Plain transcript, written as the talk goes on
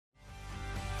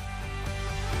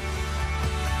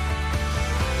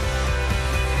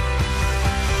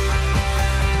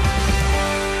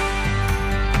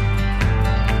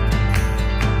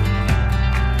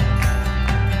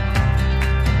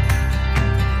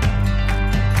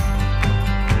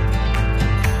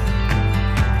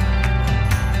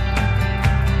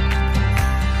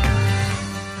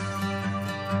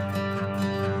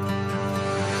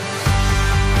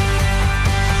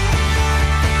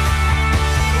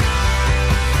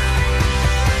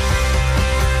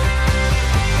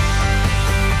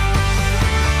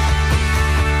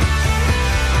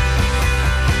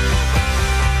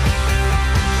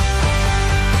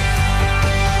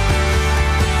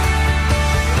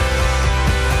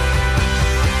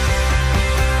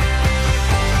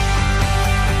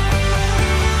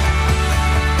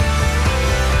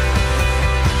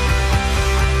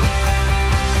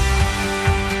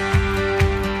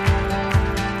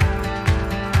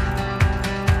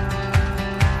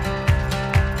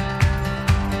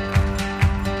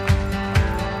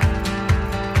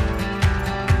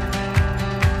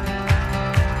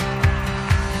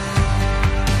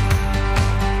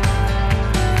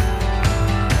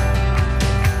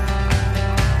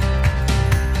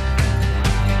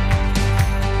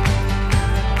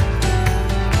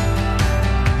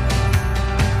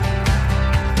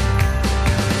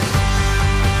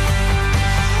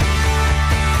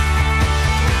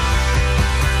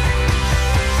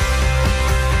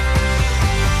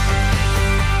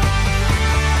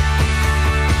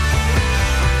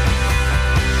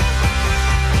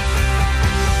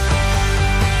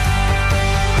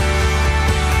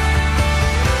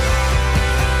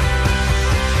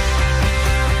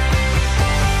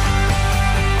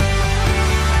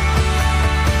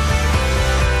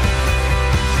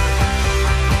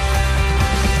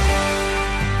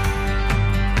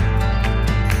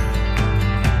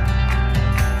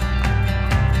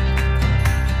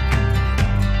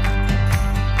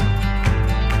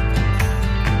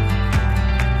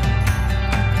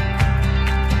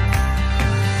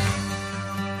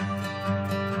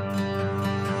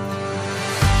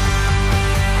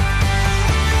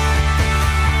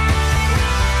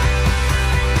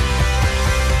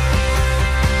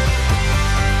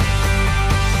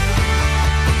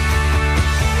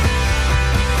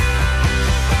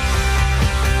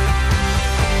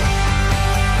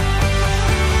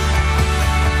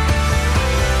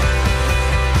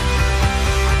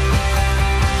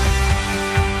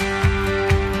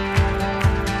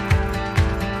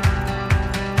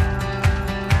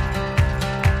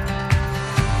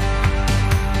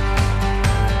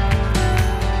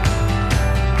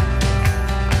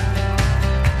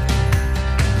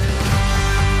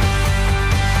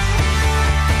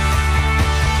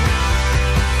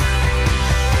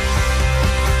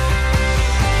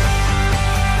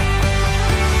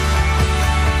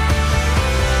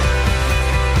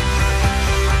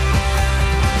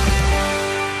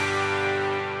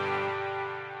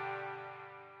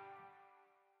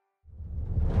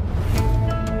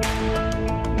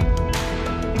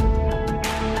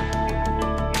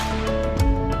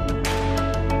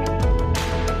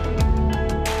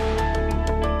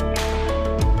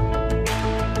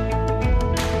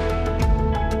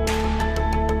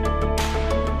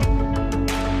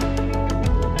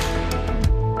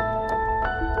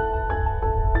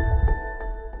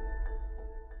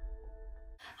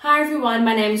Hi everyone,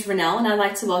 my name is Renelle and I'd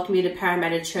like to welcome you to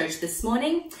Parramatta Church this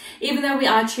morning. Even though we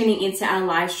are tuning into our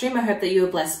live stream, I hope that you were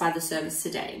blessed by the service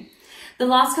today. The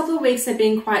last couple of weeks have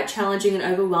been quite challenging and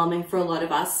overwhelming for a lot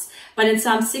of us, but in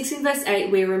Psalm 16 verse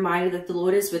 8, we're reminded that the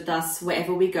Lord is with us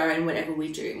wherever we go and whatever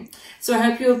we do. So I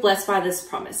hope you are blessed by this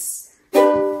promise.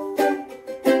 Oh,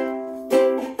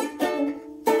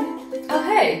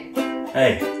 hey.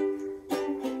 Hey.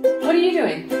 What are you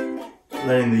doing?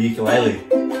 Learning the ukulele.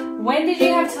 When did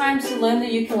you have time to learn the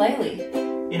ukulele?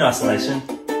 In isolation.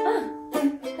 Ah, okay.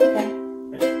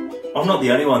 I'm not the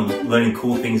only one learning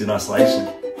cool things in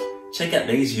isolation. Check out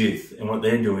these youth and what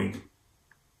they're doing.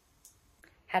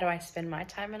 How do I spend my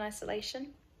time in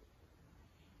isolation?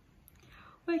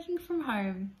 Working from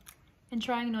home and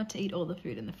trying not to eat all the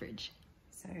food in the fridge.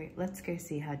 So let's go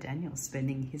see how Daniel's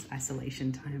spending his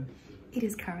isolation time. It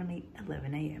is currently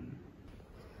 11 a.m.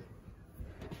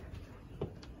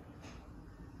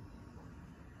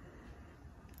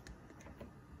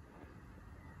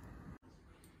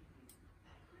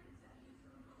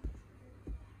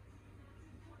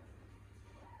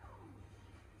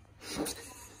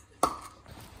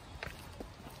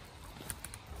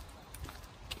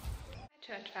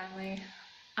 Church family,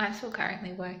 I'm still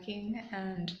currently working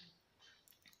and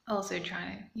also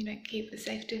trying to, keep a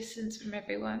safe distance from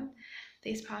everyone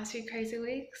these past few crazy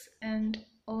weeks, and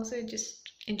also just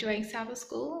enjoying Sabbath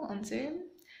school on Zoom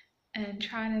and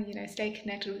trying to, stay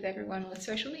connected with everyone with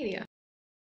social media.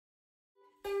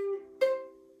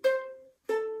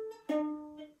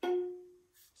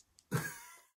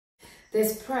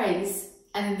 There's praise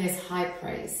and then there's high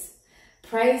praise.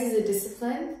 Praise is a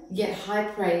discipline, yet high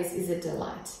praise is a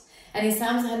delight. And in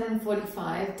Psalms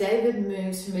 145, David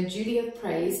moves from a duty of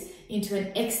praise into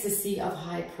an ecstasy of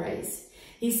high praise.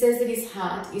 He says that his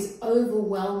heart is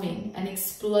overwhelming and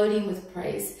exploding with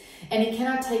praise, and he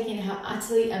cannot take in how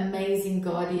utterly amazing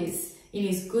God is in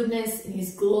his goodness, in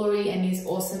his glory, and his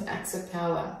awesome acts of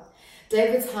power.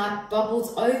 David's heart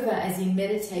bubbles over as he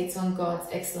meditates on God's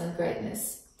excellent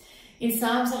greatness. In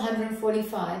Psalms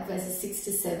 145, verses 6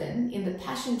 to 7, in the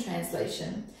Passion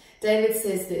Translation, David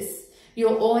says this: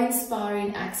 "Your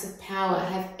awe-inspiring acts of power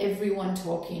have everyone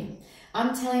talking.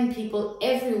 I'm telling people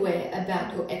everywhere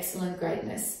about your excellent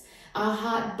greatness. Our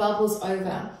heart bubbles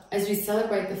over as we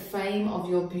celebrate the fame of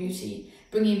your beauty,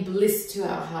 bringing bliss to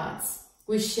our hearts.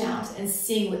 We shout and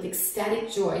sing with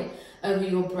ecstatic joy over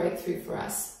your breakthrough for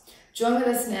us." Join with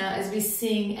us now as we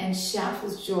sing and shout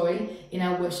with joy in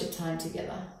our worship time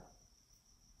together.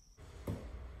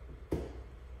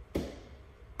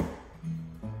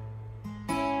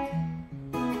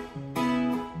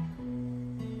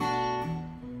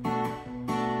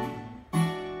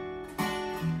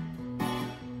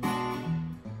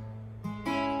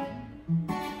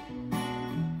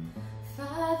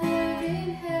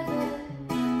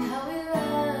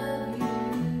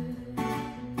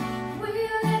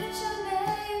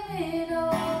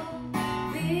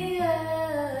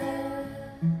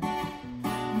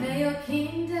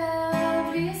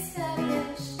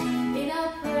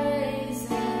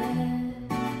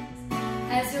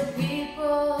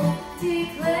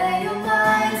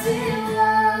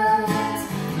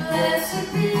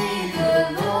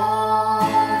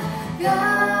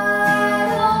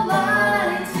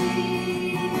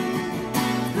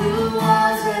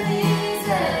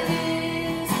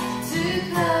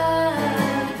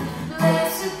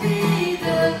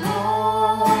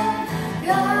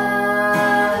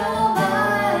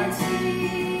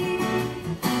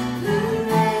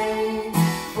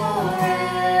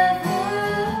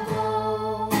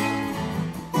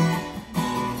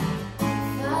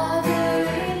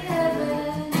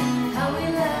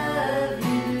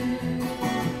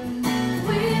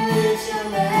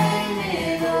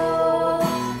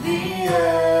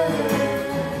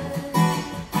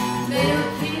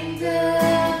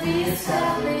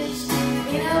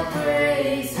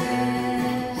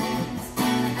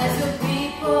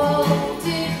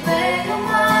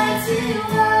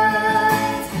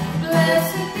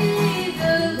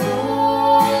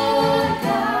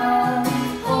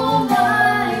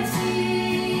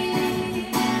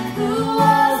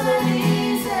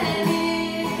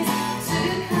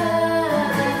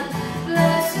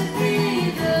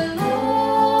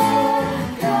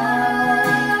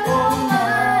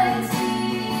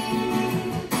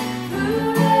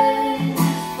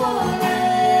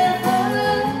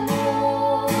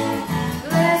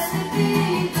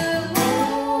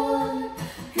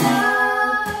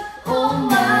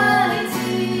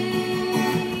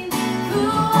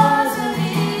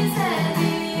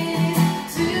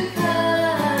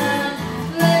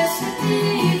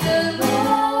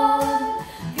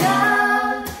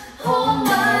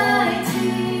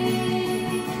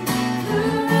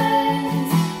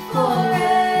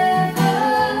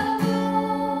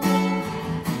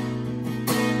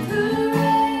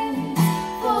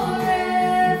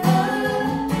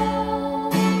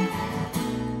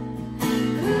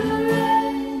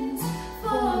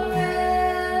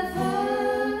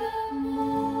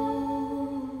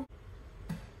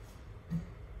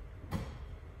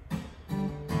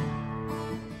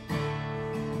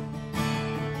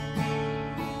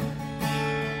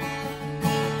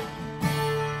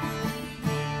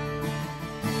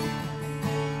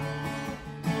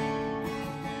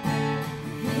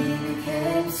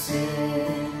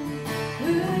 sin,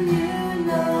 who knew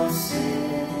no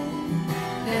sin,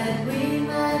 that we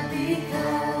might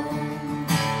become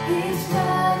his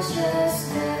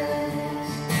righteousness.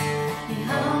 He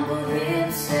humbled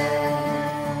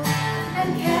himself and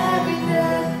carried the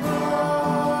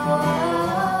cross.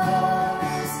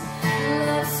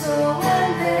 Love so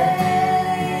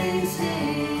amazing,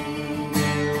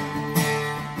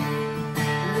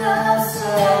 love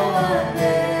so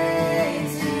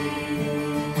amazing.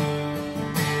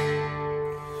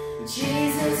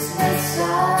 Jesus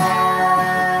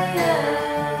Messiah,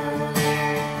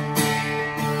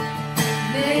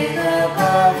 name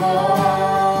above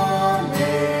all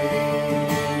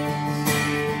names,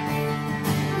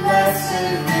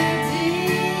 blessed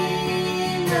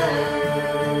Redeemer,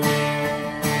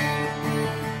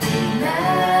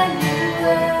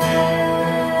 Emmanuel,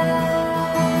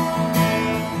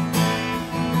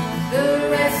 the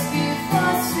rescue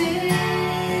for sinners,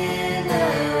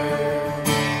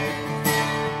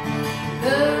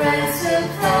 the ransom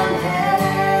from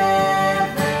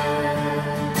heaven,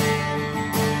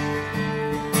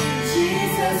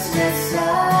 Jesus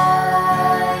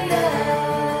Messiah,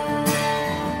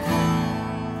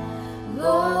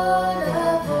 Lord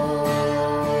of all.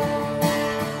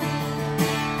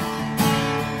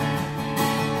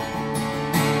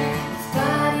 His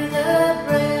body the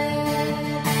bread,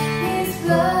 his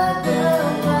blood the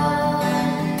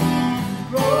wine,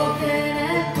 broken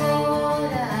and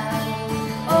poured out,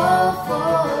 all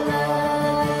for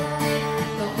love.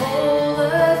 The whole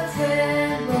earth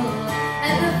trembled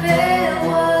and the veil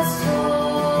was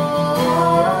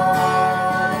torn.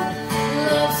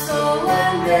 Love so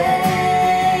amazing,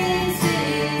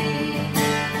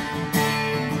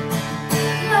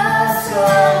 love so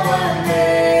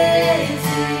amazing.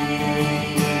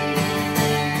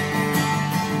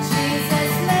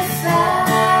 Jesus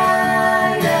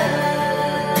Messiah,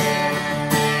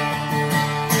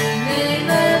 name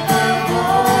above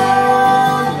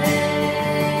all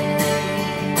names,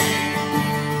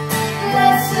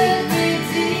 blessed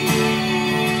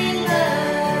Redeemer,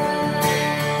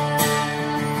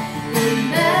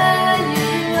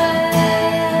 Emmanuel,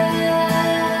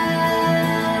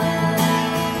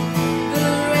 the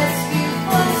rescue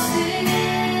for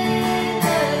sinners,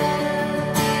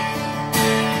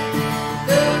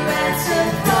 the ransom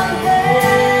from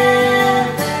heaven,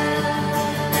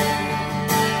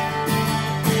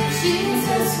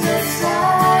 Jesus Messiah,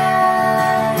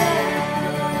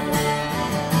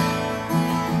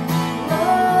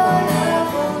 Lord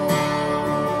of all.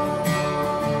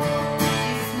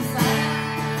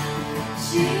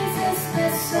 Jesus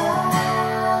Messiah,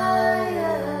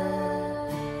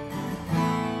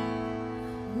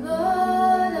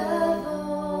 Lord of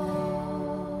all.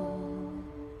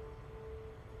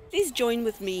 Please join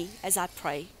with me as I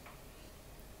pray.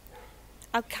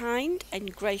 Our kind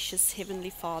and gracious Heavenly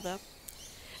Father,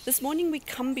 this morning we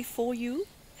come before you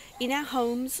in our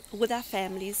homes with our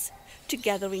families to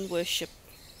gather in worship.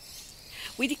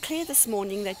 We declare this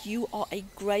morning that you are a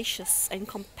gracious and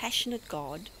compassionate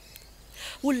God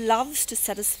who loves to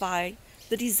satisfy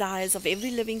the desires of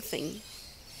every living thing,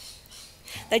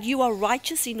 that you are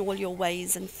righteous in all your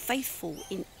ways and faithful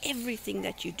in everything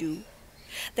that you do,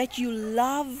 that you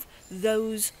love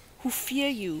those who fear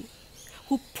you,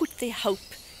 who put their hope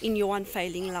in your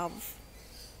unfailing love.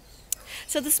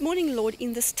 So this morning, Lord,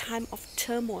 in this time of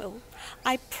turmoil,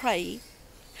 I pray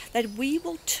that we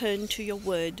will turn to your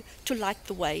word to light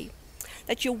the way,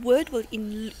 that your word will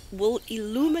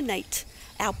illuminate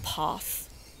our path,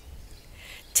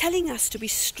 telling us to be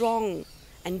strong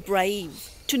and brave,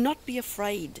 to not be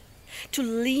afraid, to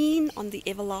lean on the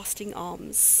everlasting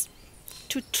arms,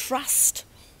 to trust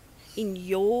in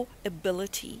your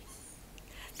ability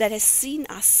that has seen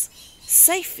us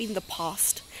safe in the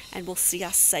past and will see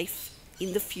us safe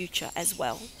in the future as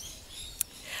well.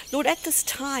 Lord, at this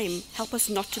time, help us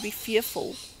not to be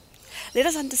fearful. Let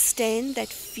us understand that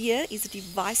fear is a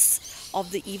device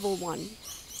of the evil one,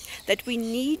 that we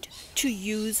need to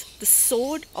use the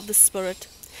sword of the Spirit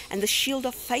and the shield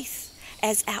of faith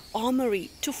as our armory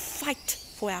to fight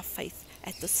for our faith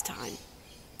at this time.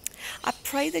 I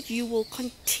pray that you will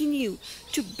continue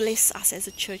to bless us as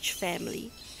a church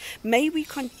family. May we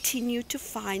continue to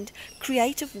find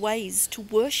creative ways to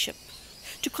worship,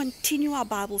 to continue our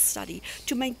Bible study,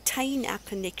 to maintain our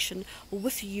connection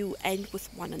with you and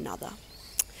with one another.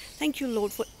 Thank you,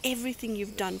 Lord, for everything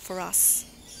you've done for us.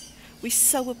 We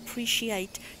so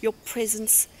appreciate your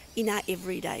presence in our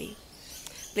everyday.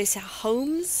 Bless our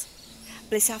homes,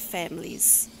 bless our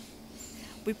families.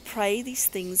 We pray these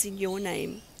things in your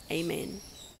name. Amen.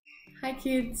 Hi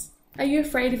kids, are you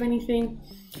afraid of anything?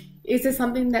 Is there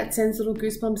something that sends little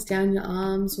goosebumps down your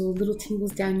arms or little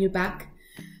tingles down your back?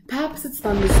 Perhaps it's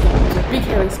thunderstorms or big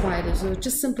hairy spiders or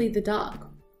just simply the dark.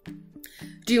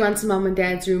 Do you run to mum and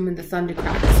dad's room when the thunder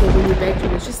cracks, or when your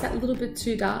bedroom is just that little bit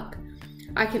too dark?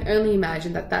 I can only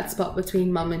imagine that that spot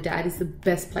between mum and dad is the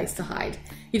best place to hide.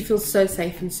 You'd feel so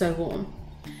safe and so warm.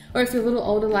 Or if you're a little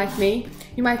older like me,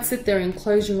 you might sit there and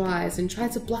close your eyes and try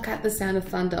to block out the sound of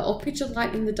thunder or picture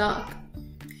light in the dark.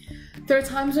 There are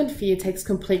times when fear takes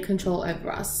complete control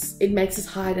over us. It makes us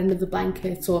hide under the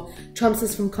blankets or trumps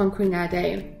us from conquering our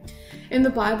day. In the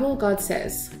Bible, God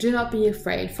says, "Do not be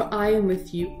afraid, for I am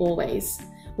with you always,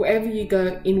 wherever you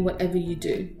go, in whatever you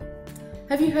do."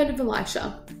 Have you heard of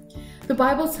Elisha? The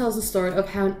Bible tells the story of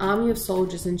how an army of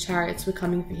soldiers and chariots were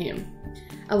coming for him,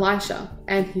 Elisha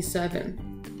and his servant.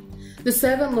 The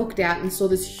servant looked out and saw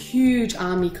this huge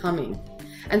army coming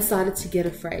and started to get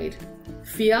afraid.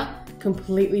 Fear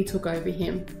completely took over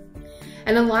him.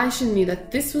 And Elisha knew that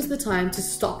this was the time to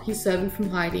stop his servant from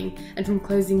hiding and from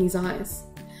closing his eyes.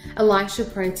 Elisha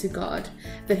prayed to God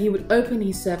that he would open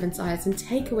his servant's eyes and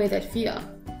take away that fear,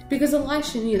 because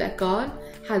Elisha knew that God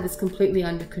had this completely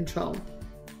under control.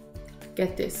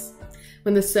 Get this.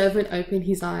 When the servant opened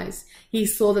his eyes, he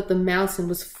saw that the mountain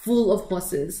was full of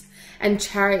horses and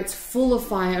chariots full of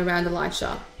fire around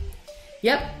Elisha.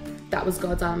 Yep, that was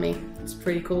God's army. It's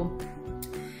pretty cool.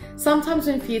 Sometimes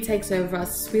when fear takes over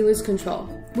us, we lose control.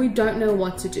 We don't know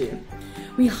what to do.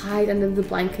 We hide under the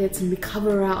blankets and we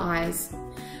cover our eyes.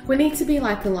 We need to be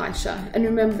like Elisha and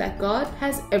remember that God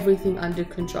has everything under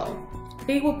control.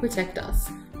 He will protect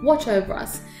us, watch over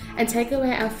us, and take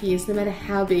away our fears no matter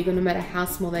how big or no matter how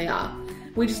small they are.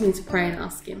 We just need to pray and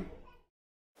ask Him.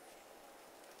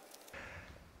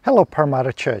 Hello,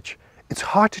 Parramatta Church. It's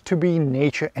hard to be in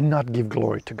nature and not give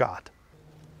glory to God.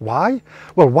 Why?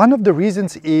 Well, one of the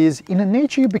reasons is in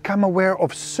nature you become aware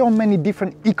of so many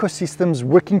different ecosystems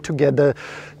working together,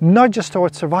 not just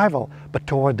toward survival, but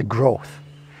toward the growth.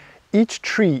 Each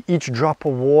tree, each drop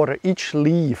of water, each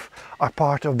leaf are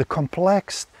part of the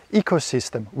complex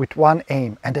ecosystem with one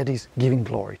aim, and that is giving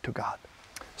glory to God.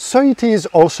 So it is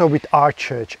also with our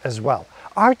church as well.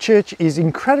 Our church is an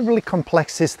incredibly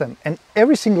complex system, and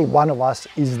every single one of us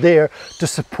is there to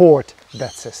support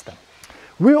that system.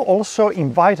 We're also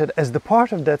invited as the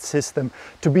part of that system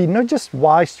to be not just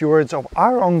wise stewards of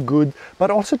our own good,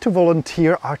 but also to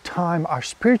volunteer our time, our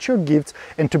spiritual gifts,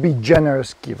 and to be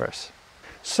generous givers.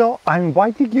 So I'm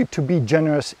inviting you to be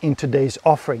generous in today's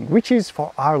offering, which is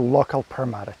for our local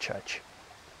Parramatta Church.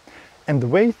 And the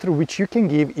way through which you can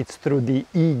give is through the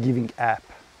e-giving app.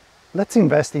 Let's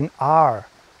invest in our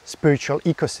spiritual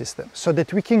ecosystem so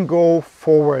that we can go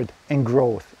forward and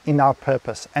growth in our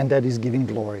purpose, and that is giving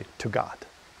glory to God.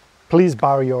 Please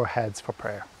bow your heads for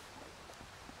prayer.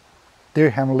 Dear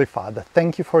Heavenly Father,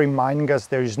 thank you for reminding us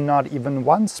there is not even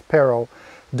one sparrow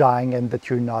dying and that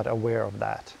you're not aware of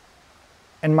that.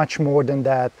 And much more than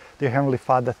that, dear Heavenly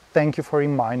Father, thank you for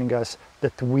reminding us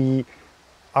that we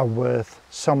are worth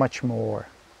so much more.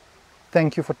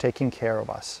 Thank you for taking care of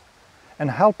us.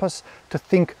 And help us to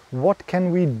think, what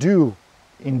can we do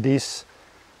in these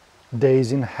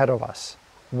days ahead of us,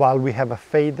 while we have a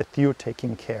faith that you're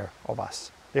taking care of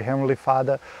us. Dear Heavenly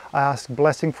Father, I ask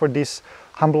blessing for this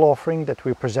humble offering that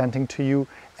we're presenting to you,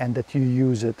 and that you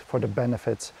use it for the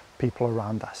benefits people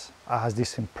around us. I ask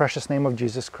this in the precious name of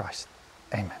Jesus Christ.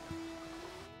 Amen.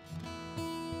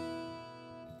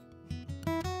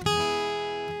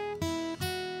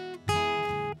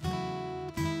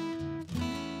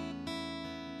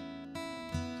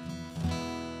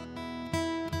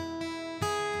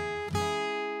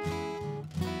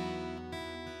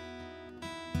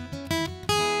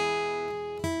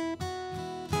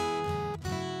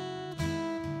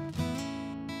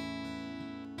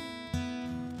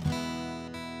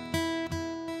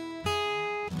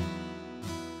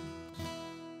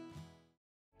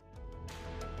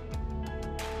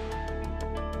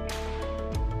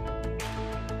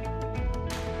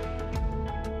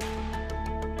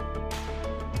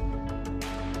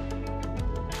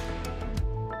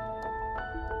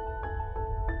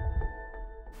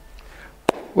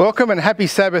 Welcome and happy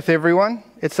Sabbath, everyone.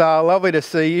 It's lovely to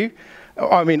see you.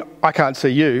 I mean, I can't see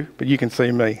you, but you can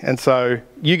see me. And so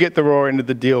you get the raw end of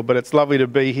the deal, but it's lovely to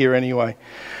be here anyway.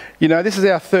 You know, this is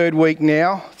our third week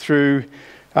now through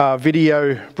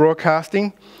video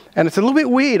broadcasting, and it's a little bit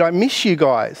weird. I miss you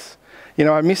guys. You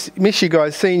know, I miss you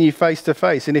guys, seeing you face to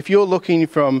face. And if you're looking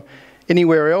from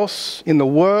anywhere else in the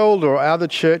world or other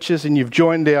churches and you've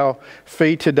joined our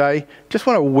feed today, just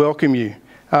want to welcome you.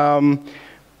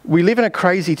 We live in a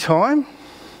crazy time,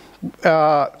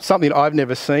 something I've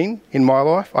never seen in my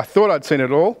life. I thought I'd seen it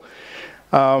all.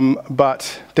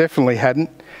 but definitely hadn't.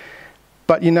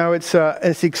 But you know, it's an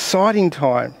exciting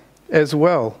time as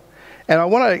well. And I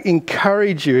want to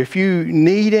encourage you, if you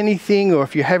need anything or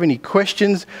if you have any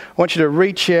questions, I want you to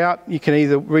reach out. You can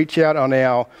either reach out on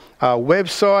our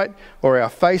website or our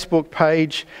Facebook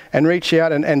page and reach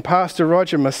out. And Pastor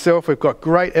Roger and myself, we've got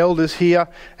great elders here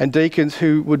and deacons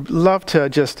who would love to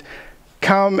just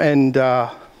come and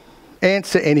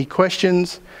answer any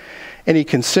questions, any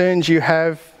concerns you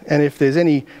have. And if there's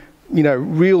any,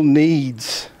 real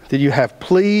needs that you have,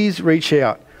 please reach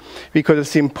out, because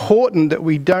it's important that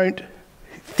we don't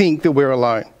think that we're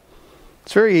alone.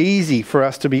 It's very easy for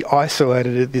us to be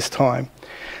isolated at this time.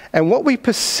 And what we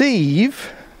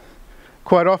perceive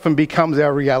quite often becomes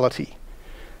our reality.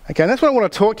 Okay, and that's what I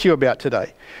want to talk to you about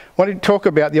today. I want to talk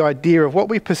about the idea of what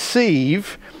we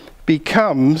perceive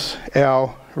becomes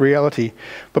our reality.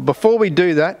 But before we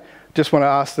do that, just want to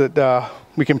ask that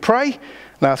we can pray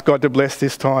and ask God to bless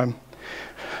this time.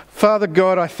 Father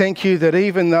God, I thank you that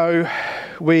even though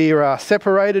we are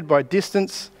separated by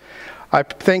distance, I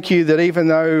thank you that even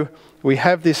though we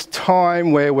have this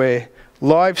time where we're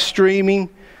live streaming,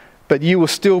 but you will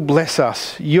still bless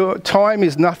us. Your time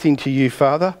is nothing to you,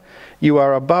 Father. You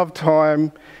are above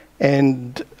time,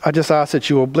 and I just ask that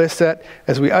you will bless that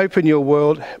as we open your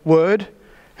word.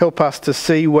 Help us to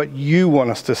see what you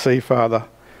want us to see, Father,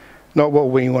 not what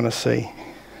we want to see.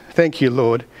 Thank you,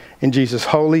 Lord. In Jesus'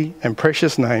 holy and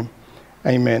precious name,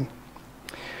 amen.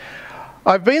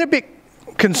 I've been a bit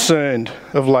concerned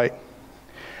of late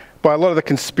by a lot of the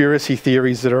conspiracy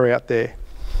theories that are out there.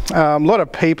 A lot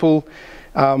of people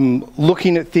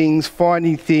looking at things,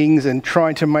 finding things and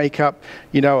trying to make up,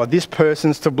 this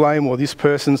person's to blame or this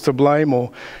person's to blame,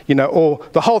 or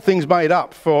the whole thing's made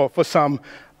up for some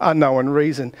unknown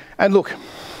reason. And look,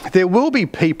 there will be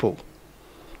people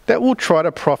that will try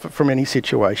to profit from any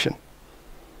situation.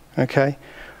 Okay?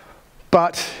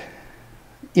 But,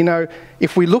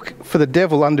 if we look for the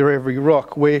devil under every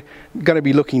rock, we're going to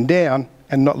be looking down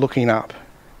and not looking up.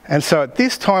 And so at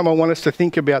this time, I want us to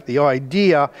think about the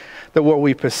idea that what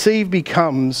we perceive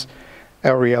becomes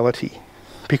our reality.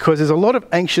 Because there's a lot of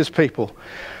anxious people.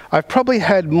 I've probably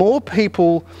had more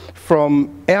people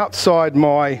from outside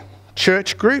my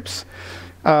church groups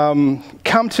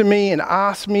come to me and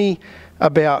ask me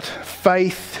about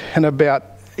faith and about,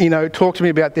 talk to me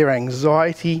about their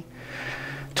anxiety,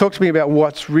 talk to me about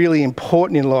what's really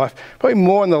important in life, probably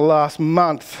more in the last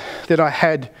month than I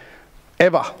had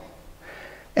ever.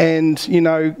 And,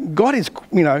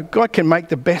 God can make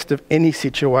the best of any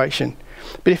situation.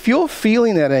 But if you're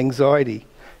feeling that anxiety,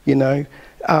 I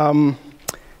want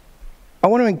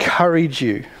to encourage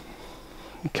you,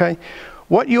 okay?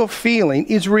 What you're feeling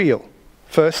is real.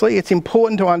 Firstly, it's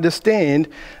important to understand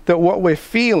that what we're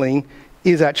feeling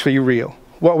is actually real.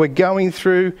 What we're going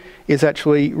through is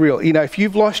actually real. If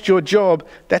you've lost your job,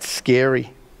 that's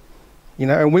scary.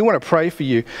 And we want to pray for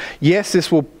you. Yes,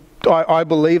 I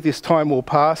believe this time will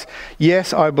pass.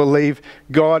 Yes, I believe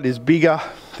God is bigger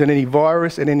than any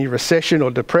virus and any recession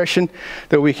or depression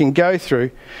that we can go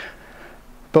through.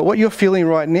 But what you're feeling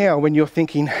right now when you're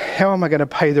thinking, how am I going to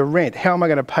pay the rent? How am I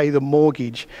going to pay the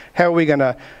mortgage? How are we going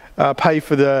to pay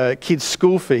for the kids'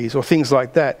 school fees or things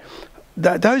like that?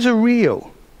 Those are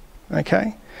real,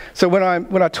 okay? So when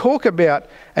I talk about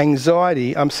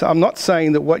anxiety, I'm not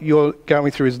saying that what you're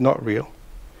going through is not real.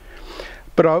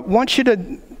 But I want you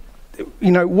to,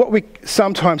 what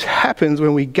sometimes happens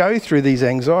when we go through these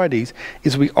anxieties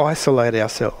is we isolate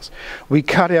ourselves. We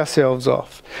cut ourselves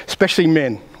off, especially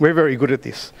men. We're very good at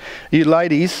this. You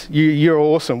ladies, you're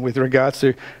awesome with regards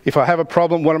to, if I have a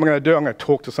problem, what am I going to do? I'm going to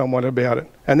talk to someone about it.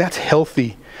 And that's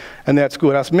healthy and that's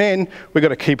good. Us men, we've got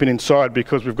to keep it inside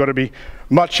because we've got to be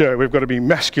macho, we've got to be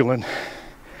masculine.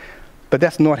 But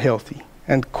that's not healthy.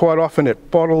 And quite often it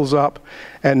bottles up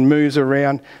and moves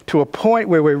around to a point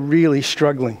where we're really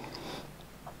struggling.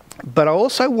 But I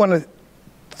also want to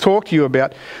talk to you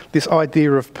about this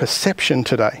idea of perception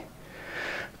today,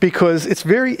 because it's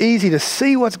very easy to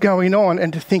see what's going on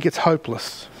and to think it's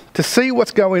hopeless, to see what's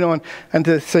going on and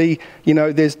to see,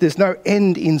 there's no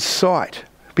end in sight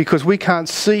because we can't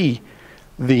see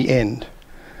the end,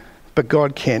 but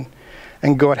God can,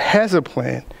 and God has a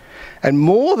plan. And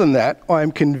more than that, I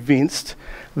am convinced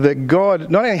that God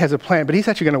not only has a plan, but he's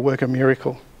actually going to work a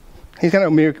miracle. He's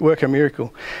going to work a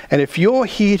miracle. And if you're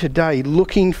here today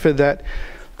looking for that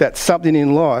something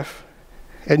in life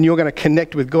and you're going to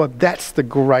connect with God, that's the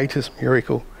greatest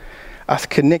miracle. Us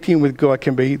connecting with God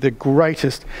can be the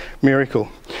greatest miracle.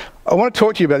 I want to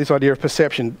talk to you about this idea of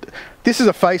perception. This is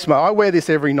a face mask. I wear this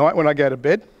every night when I go to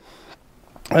bed.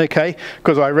 Okay,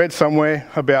 because I read somewhere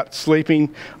about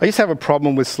sleeping. I used to have a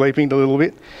problem with sleeping a little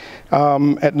bit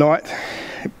at night,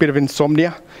 a bit of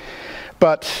insomnia.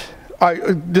 But I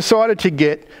decided to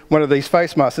get one of these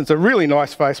face masks. It's a really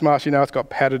nice face mask, you know, it's got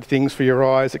padded things for your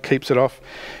eyes, it keeps it off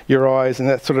your eyes and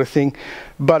that sort of thing.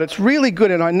 But it's really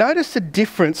good, and I noticed a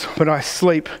difference when I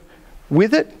sleep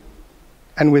with it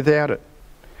and without it.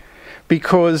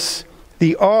 Because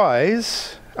the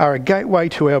eyes are a gateway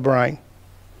to our brain.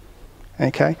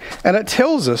 Okay, and it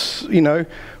tells us, you know,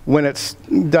 when it's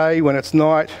day, when it's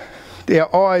night,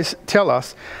 our eyes tell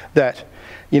us that,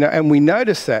 you know, and we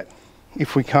notice that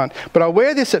if we can't. But I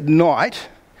wear this at night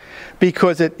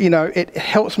because it, you know, it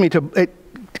helps me to, it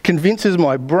convinces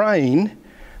my brain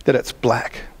that it's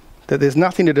black, that there's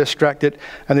nothing to distract it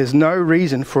and there's no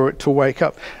reason for it to wake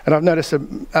up. And I've noticed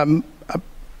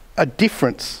a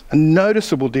difference, a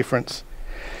noticeable difference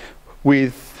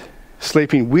with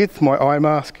sleeping with my eye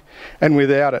mask and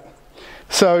without it.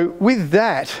 So with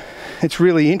that, it's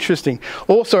really interesting.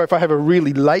 Also, if I have a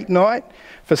really late night,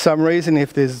 for some reason,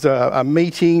 if there's a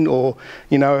meeting or,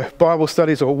 you know, Bible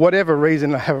studies or whatever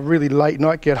reason, I have a really late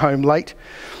night, get home late,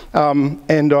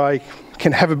 and I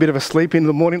can have a bit of a sleep in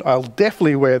the morning, I'll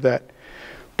definitely wear that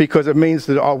because it means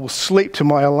that I will sleep to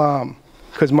my alarm.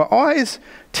 Because my eyes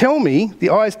tell me, the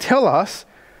eyes tell us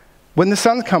when the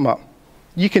sun's come up.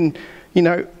 You can, you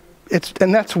know,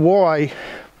 and that's why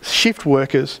shift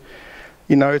workers,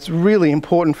 you know, it's really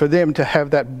important for them to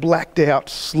have that blacked out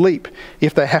sleep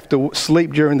if they have to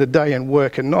sleep during the day and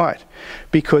work at night,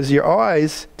 because your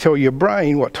eyes tell your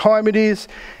brain what time it is,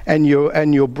 and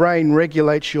your brain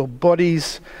regulates your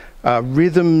body's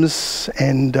rhythms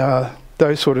and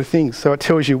those sort of things. So it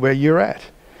tells you where you're at.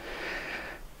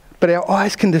 But our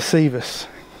eyes can deceive us.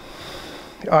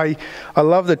 I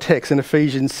love the text in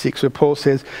Ephesians 6 where Paul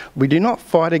says, "We do not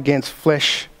fight against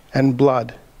flesh and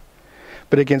blood,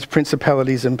 but against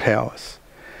principalities and powers."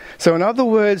 So in other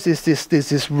words, there's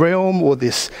this realm or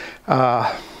this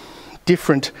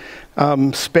different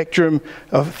spectrum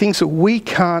of things that we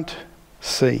can't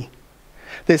see.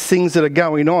 There's things that are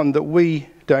going on that we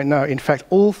don't know. In fact,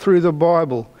 all through the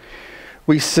Bible,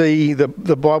 we see the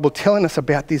Bible telling us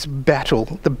about this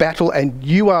battle, and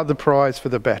you are the prize for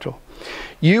the battle.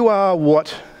 You are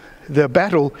what the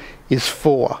battle is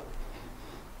for.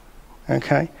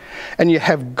 Okay? And you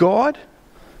have God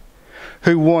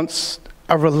who wants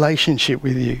a relationship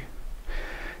with you.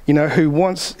 You know, who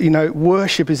wants, you know,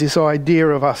 worship is this idea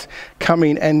of us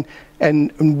coming and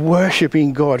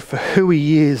worshipping God for who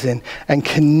he is and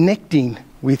connecting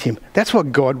with him. That's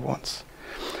what God wants.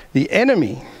 The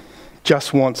enemy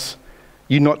just wants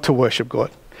you not to worship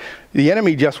God. The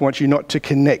enemy just wants you not to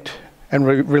connect and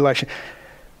relation.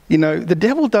 You know, the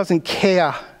devil doesn't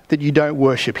care that you don't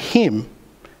worship him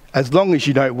as long as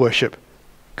you don't worship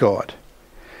God.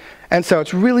 And so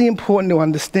it's really important to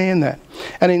understand that.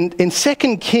 And in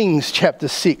 2 Kings chapter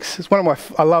 6, it's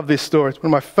I love this story. It's one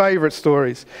of my favourite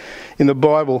stories in the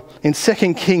Bible. In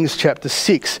 2 Kings chapter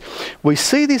 6, we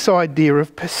see this idea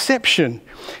of perception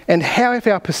and how if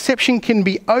our perception can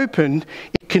be opened,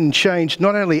 it can change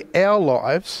not only our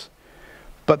lives,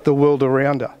 but the world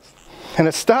around us. And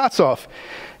it starts off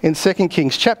in 2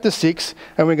 Kings chapter 6,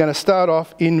 and we're going to start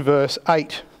off in verse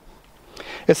 8.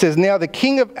 It says, "Now the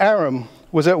king of Aram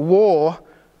was at war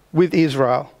with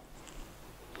Israel.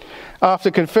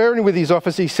 After conferring with his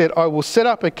officers, he said, 'I will set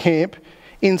up a camp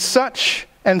in such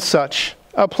and such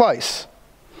a place.'"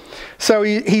 So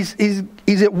he's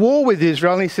at war with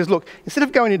Israel, and he says, look, instead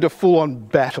of going into full-on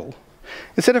battle,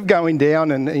 instead of going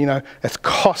down and, you know, it's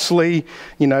costly,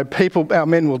 you know, our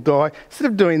men will die, instead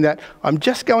of doing that, I'm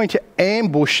just going to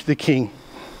ambush the king.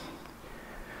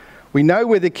 We know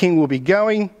where the king will be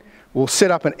going. We'll set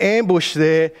up an ambush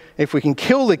there. If we can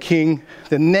kill the king,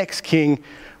 the next king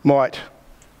might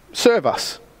serve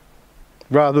us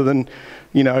rather than,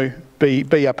 you know,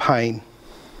 be a pain.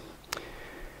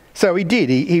 So he did.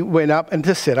 He went up and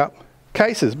to set up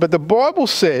cases. But the Bible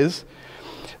says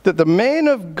that the man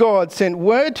of God sent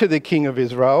word to the king of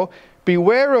Israel,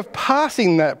 "Beware of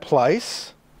passing that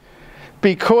place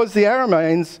because the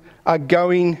Arameans are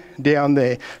going down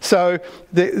there." So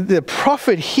the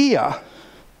prophet here,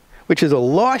 which is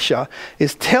Elisha,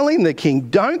 is telling the king,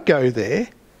 don't go there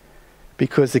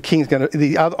because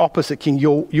the other opposite king,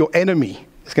 your enemy,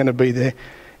 is going to be there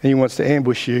and he wants to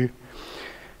ambush you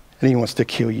and he wants to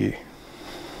kill you.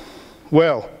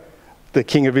 Well, the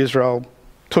king of Israel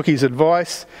took his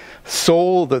advice,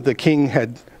 saw that the king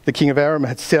of Aram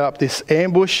had set up this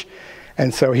ambush,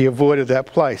 and so he avoided that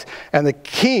place. And the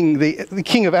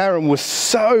king of Aram was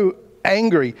so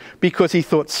angry because he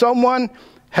thought someone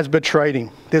has betrayed him.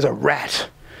 There's a rat.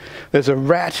 There's a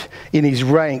rat in his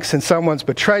ranks and someone's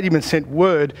betrayed him and sent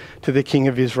word to the king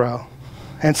of Israel.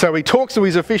 And so he talks to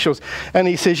his officials and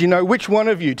he says, you know, which one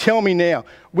of you, tell me now,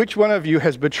 which one of you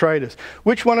has betrayed us?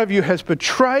 Which one of you has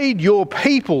betrayed your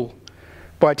people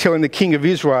by telling the king of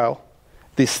Israel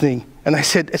this thing? And they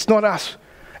said, it's not us.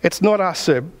 It's not us,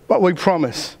 sir, but we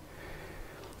promise.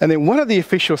 And then one of the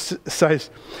officials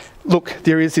says, look,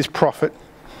 there is this prophet.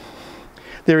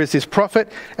 There is this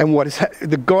prophet, and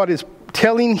the God is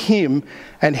telling him,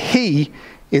 and he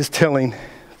is telling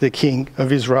the king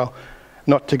of Israel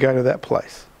not to go to that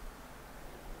place.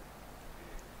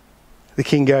 The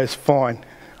king goes, fine,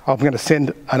 I'm going to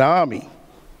send an army,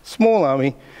 small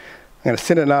army, I'm going to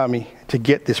send an army to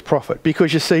get this prophet.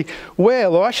 Because you see, where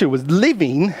Elisha was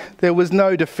living, there was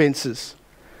no defences.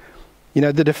 You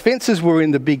know, the defences were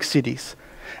in the big cities.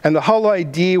 And the whole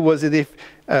idea was that if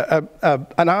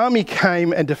an army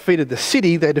came and defeated the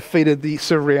city, they defeated the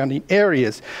surrounding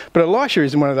areas. But Elisha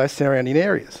is in one of those surrounding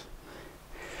areas.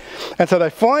 And so they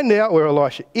find out where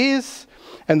Elisha is,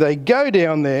 and they go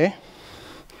down there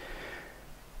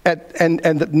at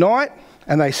night,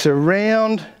 and they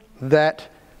surround that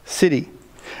city.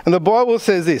 And the Bible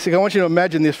says this. I want you to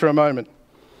imagine this for a moment.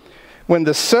 When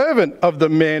the servant of the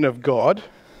man of God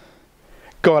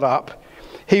got up,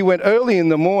 he went early in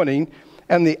the morning,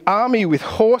 and the army with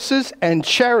horses and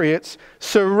chariots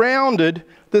surrounded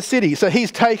the city. So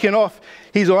he's taken off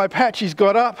his eye patch, he's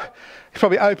got up, he's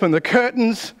probably opened the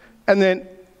curtains, and then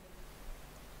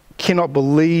cannot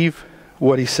believe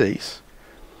what he sees.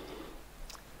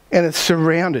 And it's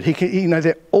surrounded.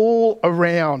 They're all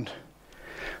around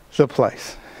the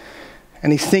place.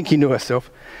 And he's thinking to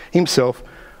himself,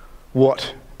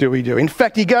 what do we do? In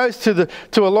fact, he goes to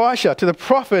Elisha, to the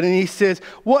prophet, and he says,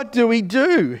 what do we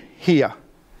do here?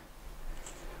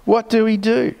 What do we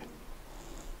do?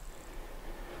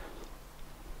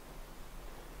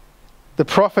 The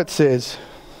prophet says,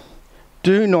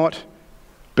 do not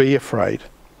be afraid.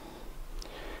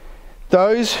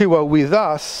 Those who are with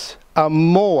us are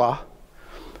more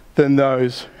than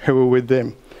those who are with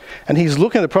them. And he's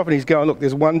looking at the prophet and he's going, look,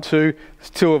 there's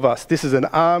two of us. This is an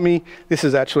army. This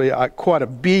is actually quite a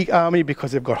big army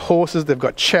because they've got horses, they've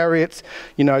got chariots.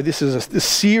 You know, this is a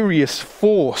serious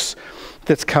force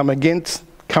that's come against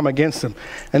them.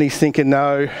 And he's thinking,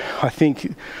 no, I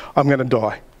think I'm going to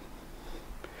die.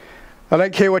 I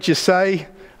don't care what you say,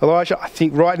 Elijah, I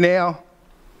think right now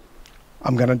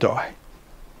I'm going to die.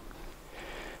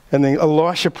 And then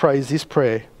Elisha prays this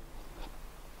prayer.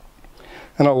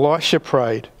 And Elisha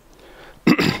prayed,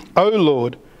 O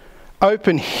Lord,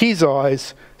 open his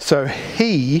eyes so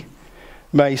he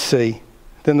may see.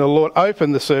 Then the Lord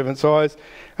opened the servant's eyes,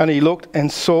 and he looked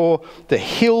and saw the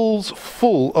hills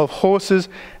full of horses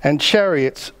and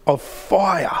chariots of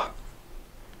fire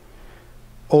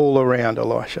all around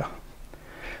Elisha.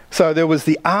 So there was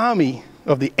the army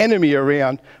of the enemy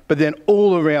around, but then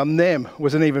all around them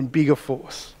was an even bigger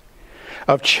force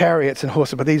of chariots and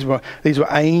horses. But these were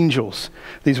angels.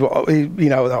 These were, they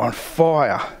were on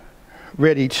fire,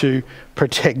 ready to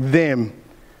protect them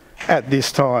at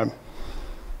this time.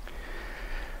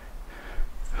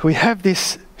 We have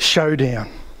this showdown,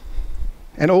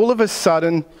 and all of a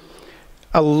sudden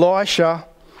Elisha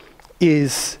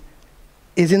is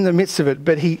in the midst of it,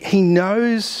 but he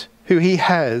knows who he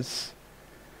has.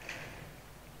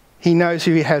 He knows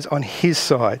who he has on his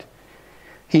side.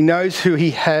 He knows who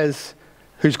he has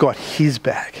who's got his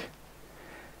back.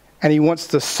 And he wants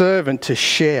the servant to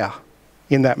share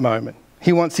in that moment.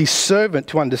 He wants his servant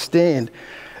to understand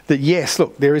that, yes,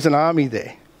 look, there is an army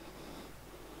there.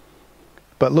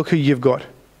 But look who you've got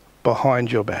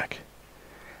behind your back.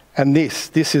 And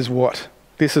this is what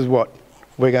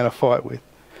we're going to fight with.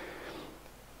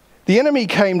 The enemy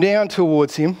came down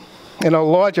towards him, and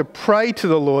Elijah prayed to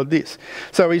the Lord this.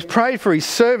 So he's prayed for his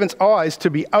servant's eyes to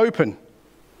be open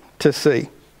to see.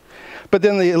 But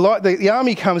then the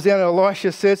army comes down, and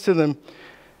Elisha says to them,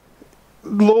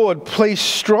 Lord, please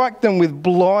strike them with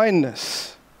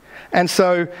blindness. And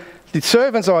so the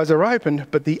servant's eyes are open,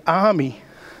 but the army,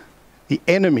 the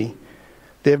enemy,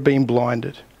 they've been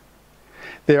blinded.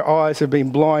 Their eyes have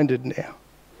been blinded now.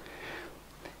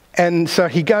 And so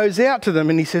he goes out to them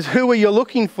and he says, who are you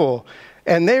looking for?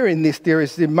 And there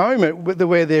is the moment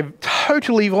where they're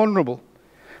totally vulnerable.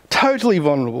 Totally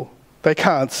vulnerable. They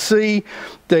can't see.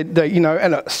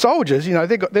 And soldiers,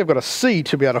 they've got to see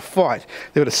to be able to fight.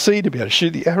 They've got to see to be able to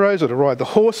shoot the arrows or to ride the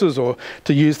horses or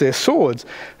to use their swords.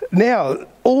 Now,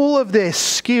 all of their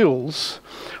skills,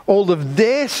 all of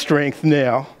their strength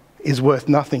now is worth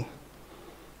nothing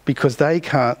because they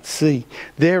can't see.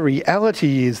 Their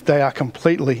reality is they are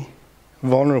completely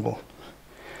vulnerable.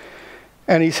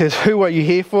 And he says, who are you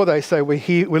here for? They say,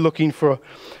 we're looking for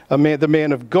the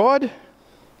man of God.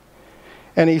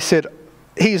 And he said,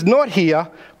 he's not here,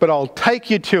 but I'll take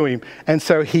you to him. And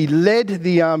so he led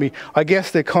the army. I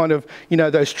guess they're kind of,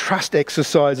 those trust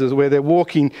exercises where they're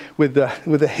walking with the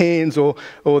hands, or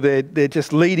they're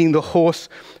just leading the horse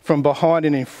from behind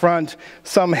and in front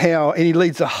somehow. And he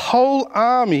leads the whole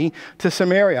army to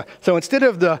Samaria. So instead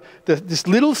of this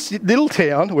little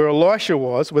town where Elisha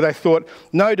was, where they thought,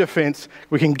 no defence,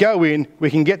 we can go in,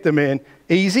 we can get the man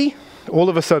easy. All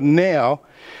of a sudden now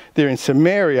they're in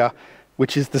Samaria,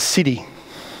 which is the city.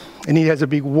 And it has a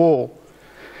big wall.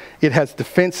 It has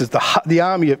defences. The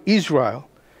army of Israel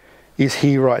is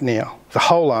here right now, the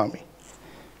whole army.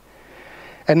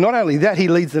 And not only that, he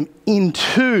leads them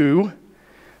into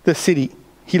the city.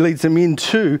 He leads them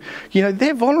into,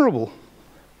 they're vulnerable.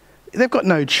 They've got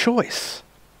no choice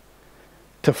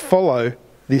to follow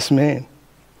this man.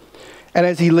 And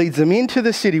as he leads them into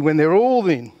the city, when they're all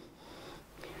in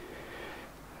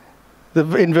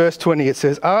verse 20 it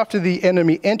says, after the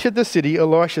enemy entered the city,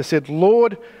 Elisha said,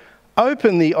 Lord,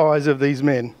 open the eyes of these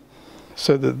men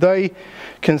so that they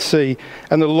can see.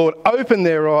 And the Lord opened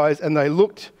their eyes, and they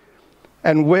looked,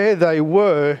 and where they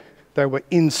were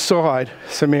inside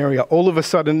Samaria. All of a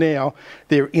sudden now,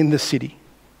 they're in the city.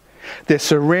 They're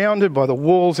surrounded by the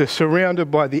walls. They're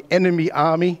surrounded by the enemy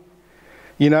army,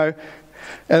 And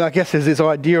I guess there's this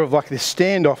idea of like this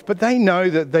standoff, but they know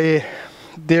that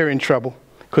they're in trouble,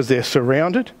 because they're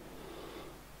surrounded,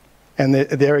 and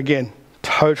they're again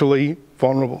totally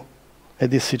vulnerable at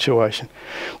this situation.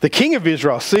 The king of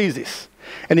Israel sees this,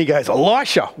 and he goes,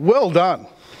 Elisha, well done.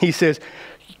 He says,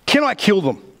 can I kill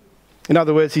them? In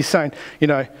other words, he's saying,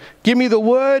 give me the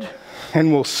word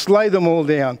and we'll slay them all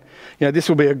down. This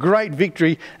will be a great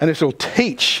victory, and this will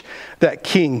teach that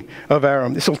king of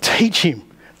Aram. This will teach him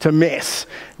to mess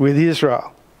with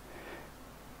Israel.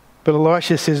 But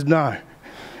Elisha says no.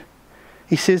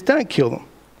 He says, don't kill them.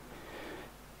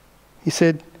 He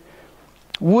said,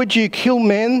 would you kill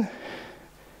men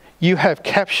you have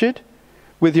captured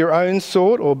with your own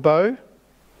sword or bow?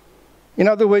 In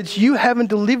other words, you haven't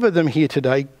delivered them here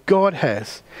today. God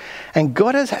has. And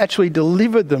God has actually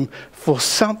delivered them for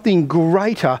something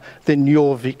greater than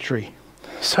your victory.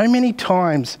 So many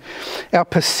times our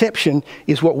perception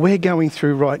is what we're going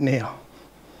through right now.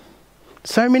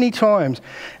 So many times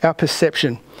our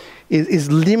perception is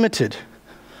limited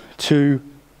to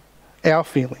our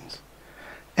feelings,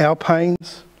 our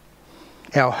pains,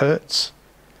 our hurts,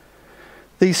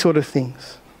 these sort of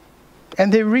things.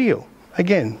 And they're real.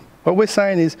 Again, what we're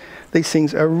saying is these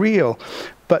things are real,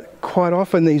 but quite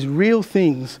often these real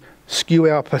things skew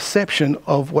our perception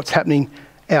of what's happening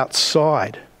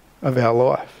outside of our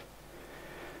life.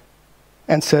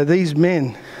 And so these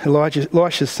men,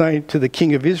 Elisha's saying to the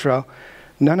king of Israel,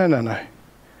 no.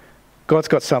 God's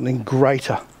got something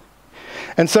greater.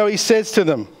 And so he says to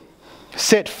them,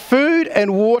 set food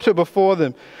and water before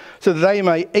them so that they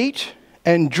may eat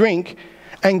and drink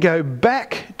and go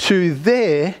back to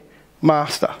their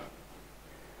master.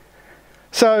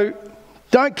 So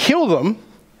don't kill them,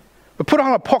 but put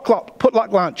on a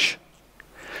potluck lunch.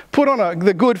 Put on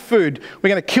the good food. We're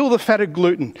going to kill the fatted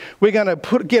gluten. We're going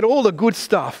to get all the good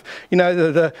stuff,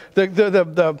 the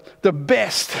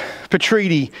best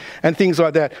patriti and things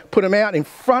like that. Put them out in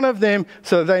front of them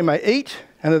so that they may eat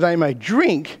and that they may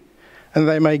drink and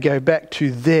they may go back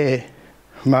to their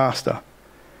master.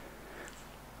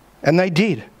 And they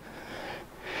did.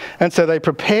 And so they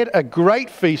prepared a great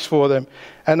feast for them.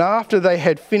 And after they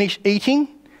had finished eating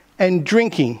and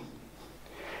drinking,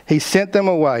 he sent them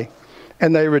away.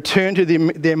 And they returned to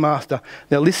their master.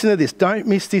 Now listen to this. Don't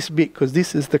miss this bit, because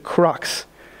this is the crux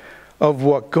of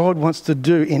what God wants to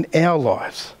do in our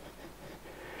lives.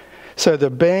 So the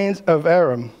bands of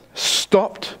Aram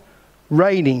stopped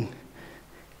raiding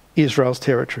Israel's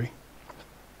territory.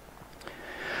 I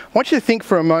want you to think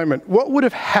for a moment, what would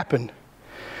have happened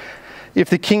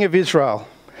if the king of Israel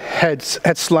had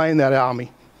slain that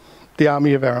army, the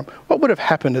army of Aram? What would have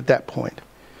happened at that point?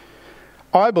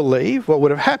 I believe what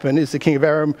would have happened is the king of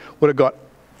Aram would have got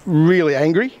really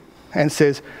angry and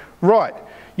says, right,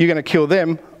 you're going to kill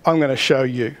them, I'm going to show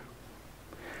you.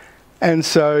 And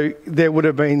so there would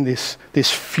have been this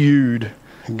feud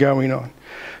going on.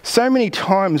 So many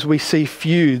times we see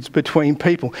feuds between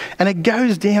people, and it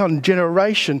goes down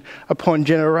generation upon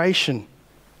generation.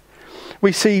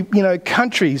 We see,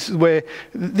 countries where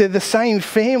they're the same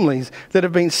families that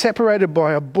have been separated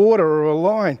by a border or a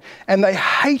line, and they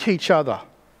hate each other.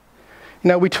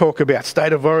 We talk about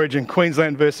state of origin,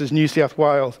 Queensland versus New South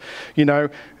Wales,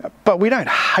 but we don't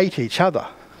hate each other.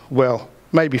 Well,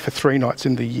 maybe for 3 nights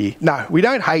in the year. No, we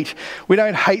don't hate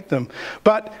them.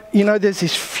 But, you know, there's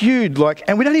this feud,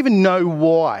 and we don't even know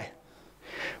why.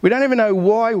 We don't even know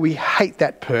why we hate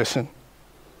that person.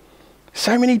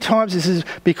 So many times this is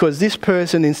because this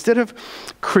person, instead of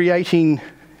creating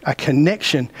a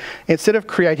connection, instead of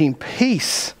creating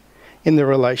peace in the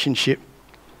relationship,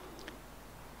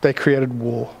 they created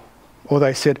war. Or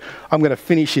they said, I'm going to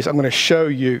finish this, I'm going to show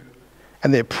you.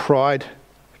 And their pride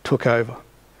took over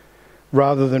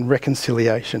rather than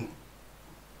reconciliation.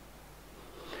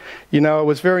 You know, I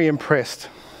was very impressed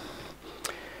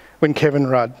when Kevin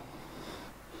Rudd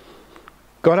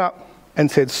got up and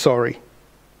said sorry.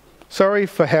 Sorry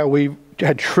for how we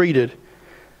had treated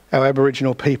our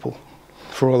Aboriginal people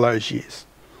for all those years.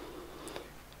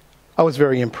 I was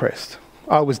very impressed.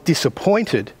 I was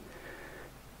disappointed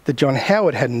that John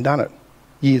Howard hadn't done it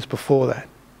years before that.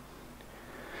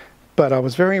 But I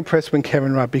was very impressed when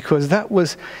Kevin Rudd, because that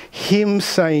was him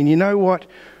saying, you know what,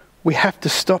 we have to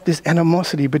stop this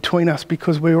animosity between us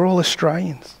because we're all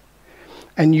Australians.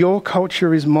 And your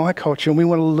culture is my culture, and we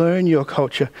want to learn your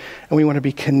culture, and we want to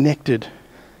be connected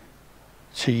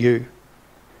to you.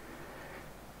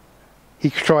 He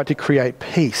tried to create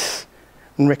peace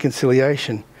and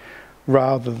reconciliation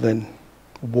rather than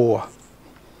war.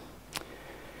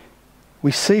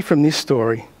 We see from this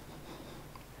story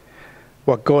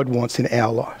what God wants in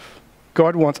our life.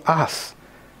 God wants us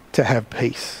to have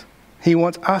peace. He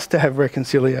wants us to have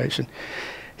reconciliation.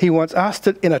 He wants us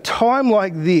to, in a time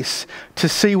like this, to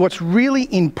see what's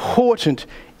really important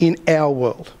in our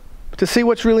world, to see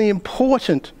what's really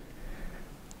important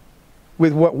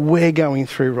with what we're going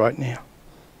through right now.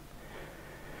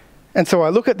 And so I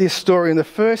look at this story, and the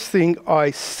first thing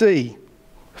I see,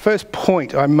 first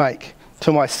point I make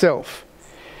to myself,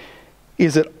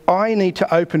 is that I need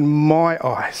to open my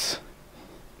eyes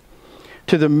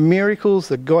to the miracles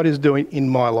that God is doing in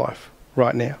my life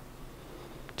right now.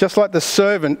 Just like the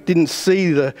servant didn't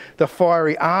see the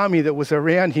fiery army that was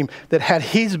around him, that had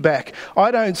his back, I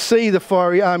don't see the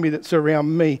fiery army that's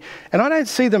around me. And I don't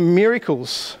see the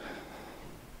miracles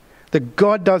that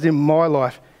God does in my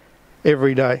life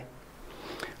every day.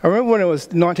 I remember when it was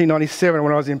 1997,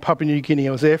 when I was in Papua New Guinea.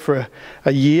 I was there for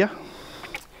a year.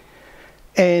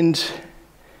 And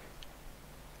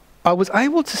I was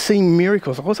able to see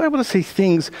miracles. I was able to see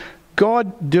things,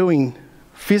 God doing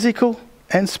physical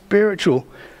and spiritual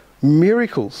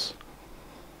miracles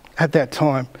at that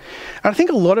time. And I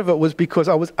think a lot of it was because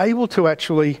I was able to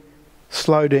actually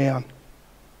slow down.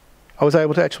 I was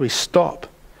able to actually stop.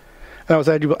 And I was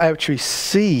able to actually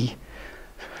see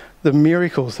the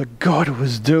miracles that God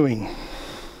was doing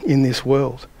in this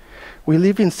world. We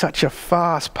live in such a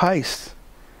fast pace,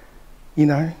 you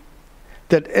know,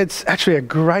 that it's actually a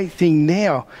great thing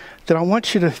now that I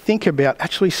want you to think about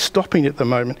actually stopping at the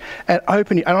moment and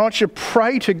opening. And I want you to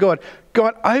pray to God,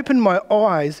 God, open my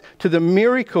eyes to the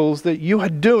miracles that you are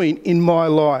doing in my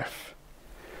life.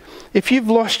 If you've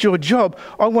lost your job,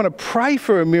 I want to pray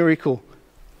for a miracle,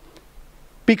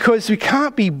 because we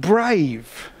can't be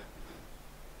brave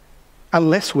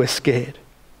unless we're scared.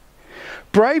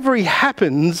 Bravery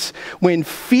happens when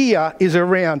fear is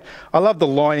around. I love The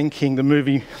Lion King, the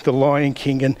movie The Lion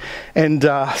King, and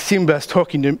Simba's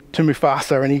talking to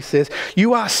Mufasa, and he says,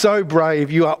 you are so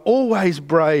brave, you are always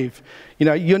brave. You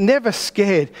know, you're never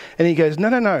scared. And he goes,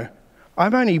 no,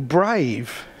 I'm only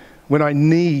brave when I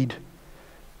need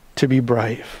to be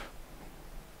brave.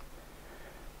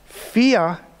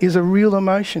 Fear is a real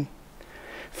emotion.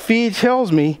 Fear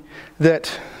tells me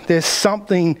that there's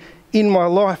something in my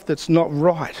life that's not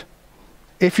right.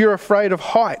 If you're afraid of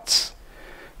heights,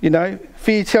 you know,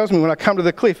 fear tells me when I come to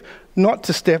the cliff not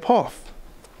to step off.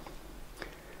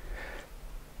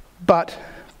 But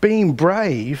being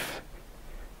brave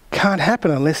can't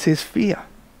happen unless there's fear.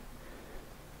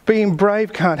 Being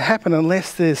brave can't happen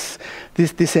unless there's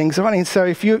this anxiety. And so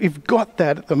if you've got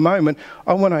that at the moment,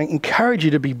 I want to encourage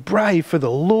you to be brave, for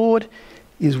the Lord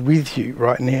is with you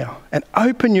right now. And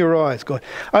open your eyes, God.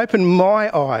 Open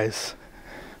my eyes.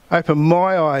 Open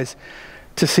my eyes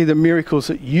to see the miracles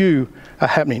that you are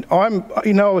happening. I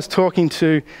was talking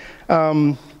to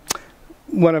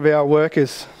one of our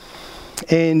workers,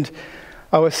 and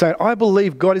I was saying, I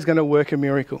believe God is going to work a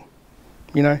miracle.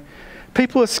 You know,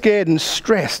 people are scared and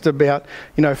stressed about,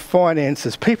 you know,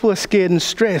 finances. People are scared and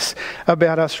stressed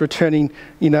about us returning,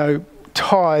 you know,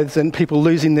 tithes and people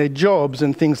losing their jobs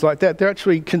and things like that. They're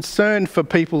actually concerned for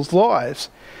people's lives.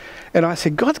 And I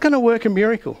said, God's going to work a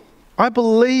miracle. I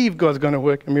believe God's going to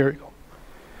work a miracle.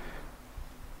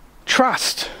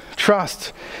 Trust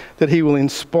that he will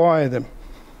inspire them.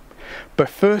 But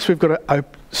first we've got to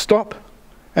stop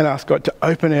and ask God to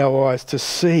open our eyes to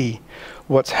see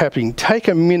what's happening. Take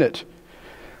a minute.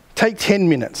 Take 10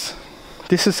 minutes.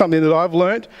 This is something that I've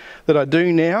learnt that I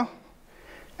do now,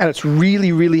 and it's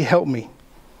really, really helped me.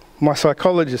 My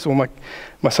psychologist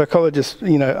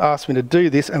asked me to do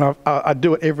this, and I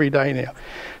do it every day now.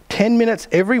 10 minutes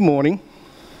every morning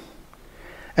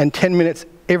and 10 minutes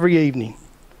every evening.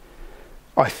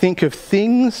 I think of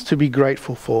things to be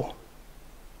grateful for.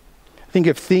 Think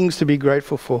of things to be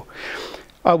grateful for.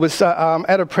 I was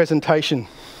at a presentation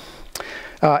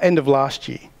end of last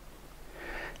year,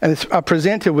 and a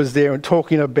presenter was there and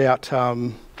talking about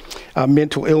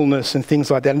mental illness and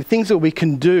things like that, and things that we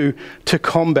can do to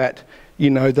combat,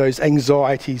 those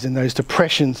anxieties and those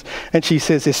depressions. And she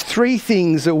says there's 3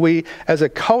 things that we as a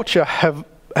culture have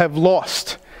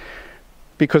lost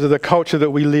because of the culture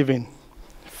that we live in.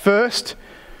 First,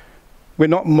 we're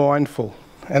not mindful.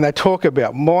 And they talk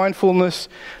about mindfulness,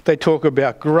 they talk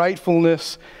about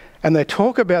gratefulness, and they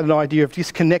talk about an idea of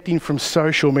disconnecting from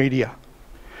social media.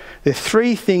 There are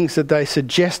 3 things that they're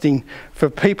suggesting for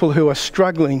people who are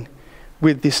struggling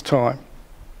with this time.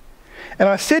 And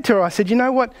I said to her, you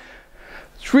know what?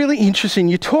 It's really interesting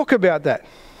you talk about that.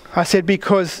 I said,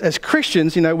 because as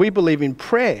Christians, we believe in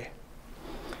prayer.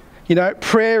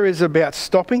 Prayer is about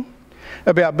stopping,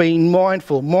 about being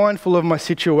mindful of my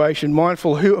situation,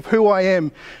 mindful of who I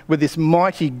am with this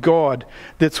mighty God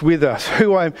that's with us,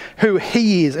 who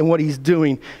He is and what He's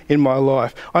doing in my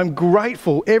life. I'm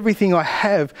grateful everything I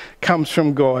have comes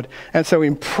from God. And so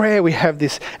in prayer we have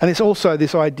this, and there's also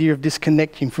this idea of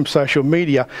disconnecting from social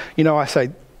media. I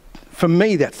say, for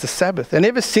me that's the Sabbath. And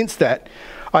ever since that,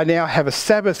 I now have a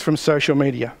Sabbath from social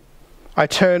media. I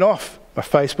turn off my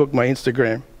Facebook, my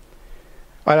Instagram.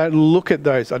 I don't look at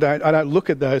those. I don't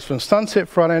look at those from sunset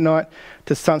Friday night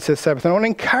to sunset Sabbath. And I want to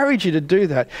encourage you to do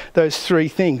that, those 3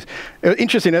 things.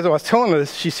 Interesting, as I was telling her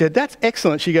this, she said, that's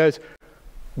excellent. She goes,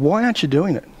 why aren't you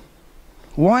doing it?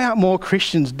 Why aren't more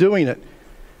Christians doing it?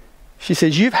 She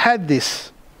says, you've had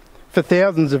this for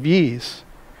thousands of years.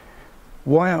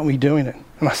 Why aren't we doing it?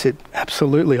 And I said,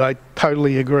 absolutely, I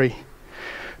totally agree.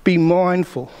 Be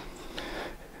mindful.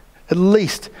 At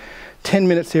least 10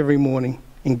 minutes every morning.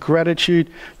 In gratitude,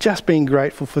 just being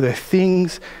grateful for the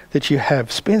things that you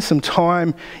have. Spend some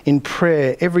time in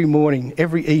prayer every morning,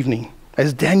 every evening,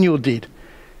 as Daniel did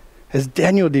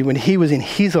when he was in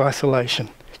his isolation.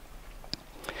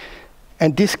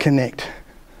 And disconnect.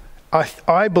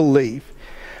 I believe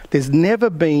there's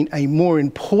never been a more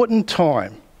important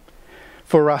time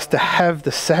for us to have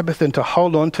the Sabbath and to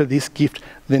hold on to this gift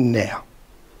than now.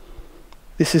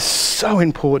 This is so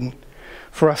important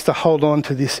for us to hold on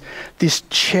to this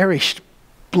cherished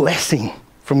blessing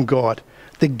from God,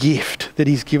 the gift that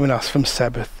He's given us from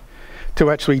Sabbath,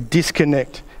 to actually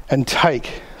disconnect and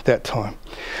take that time.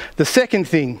 The second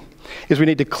thing is we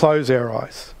need to close our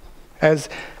eyes. As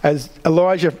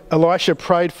Elisha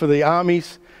prayed for the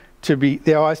armies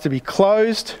their eyes to be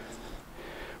closed,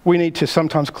 we need to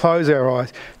sometimes close our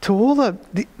eyes to all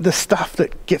the stuff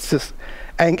that gets us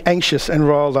anxious and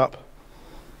riled up.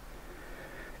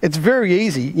 It's very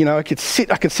easy, I could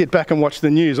sit back and watch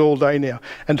the news all day now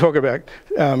and talk about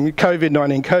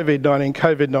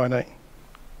COVID-19.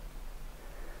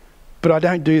 But I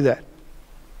don't do that.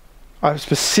 I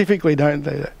specifically don't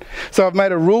do that. So I've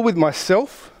made a rule with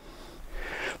myself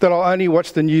that I'll only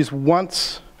watch the news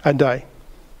once a day.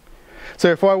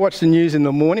 So if I watch the news in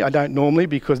the morning, I don't normally,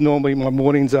 because normally my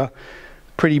mornings are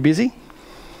pretty busy.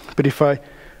 But if I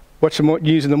watch the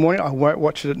news in the morning, I won't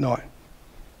watch it at night.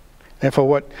 And if I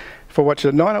watch it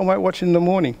at night, I won't watch it in the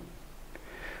morning.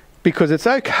 Because it's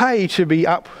okay to be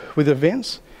up with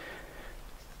events,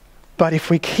 but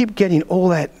if we keep getting all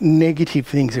that negative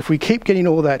things, if we keep getting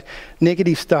all that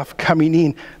negative stuff coming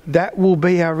in, that will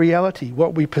be our reality.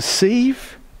 What we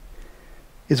perceive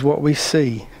is what we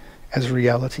see as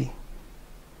reality.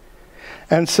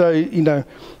 And so,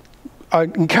 I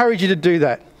encourage you to do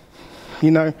that.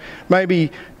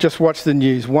 Maybe just watch the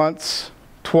news once,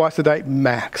 twice a day,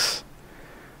 max.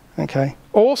 Okay.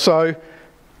 Also,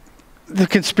 the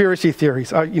conspiracy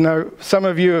theories. Some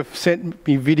of you have sent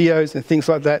me videos and things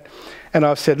like that, and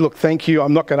I've said, look, thank you,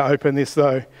 I'm not going to open this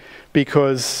though,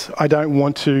 because I don't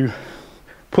want to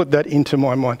put that into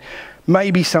my mind.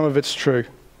 Maybe some of it's true,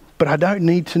 but I don't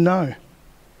need to know.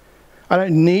 I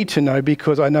don't need to know,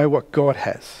 because I know what God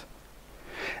has.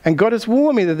 And God has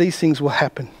warned me that these things will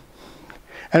happen.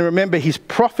 And remember, His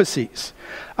prophecies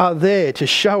are there to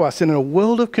show us in a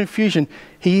world of confusion,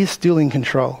 He is still in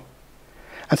control.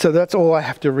 And so that's all I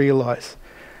have to realise.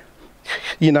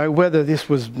 Whether this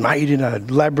was made in a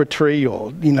laboratory or,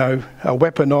 a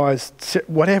weaponised,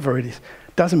 whatever it is,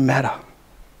 doesn't matter,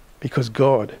 because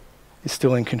God is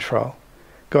still in control.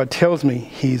 God tells me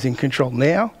he's in control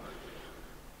now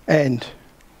and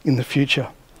in the future.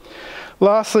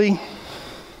 Lastly,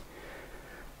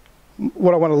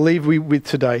 what I want to leave you with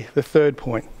today, the third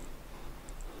point,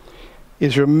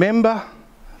 is remember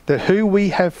that who we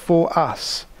have for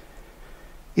us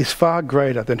is far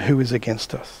greater than who is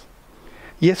against us.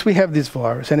 Yes, we have this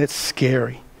virus and it's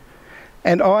scary.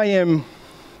 And I am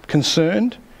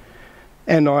concerned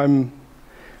and I'm,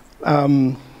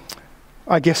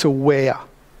 I guess, aware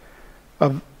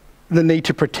of the need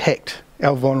to protect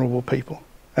our vulnerable people.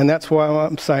 And that's why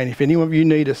I'm saying, if any of you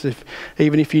need us,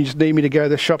 even if you just need me to go to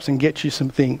the shops and get you some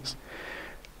things,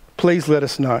 please let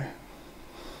us know.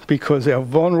 Because our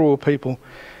vulnerable people,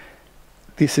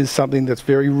 this is something that's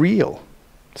very real.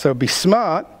 So be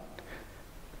smart,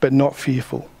 but not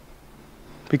fearful.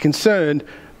 Be concerned,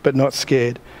 but not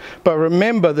scared. But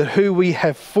remember that who we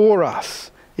have for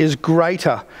us is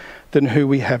greater than who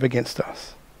we have against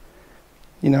us.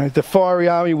 You know, the fiery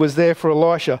army was there for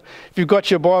Elisha. If you've got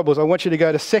your Bibles, I want you to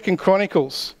go to 2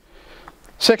 Chronicles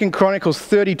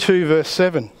 32 verse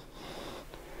 7.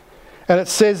 And it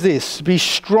says this, "Be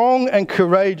strong and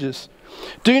courageous.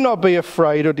 Do not be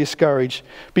afraid or discouraged,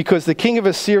 because the king of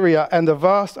Assyria and the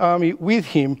vast army with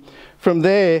him for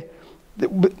their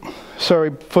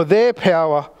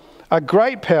power, a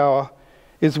great power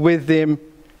is with them,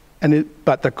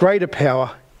 but the greater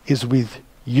power is with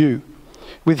you.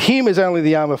 With him is only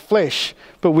the arm of flesh,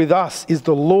 but with us is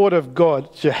the Lord of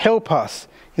God to help us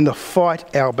in the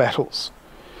fight our battles."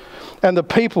 And the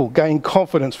people gained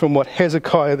confidence from what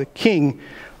Hezekiah, the king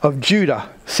of Judah,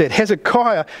 said.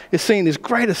 Hezekiah is seeing this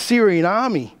great Assyrian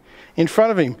army in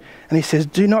front of him. And he says,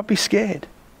 do not be scared.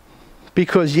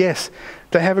 Because yes,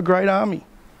 they have a great army,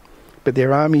 but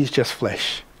their army is just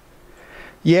flesh.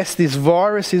 Yes, this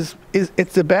virus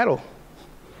it's a battle.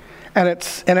 And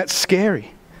it's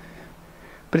scary.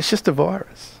 But it's just a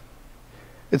virus.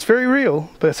 It's very real,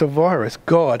 but it's a virus.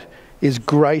 God is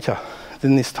greater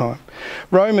than this time.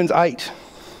 Romans 8.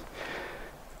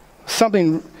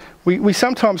 Something we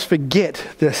sometimes forget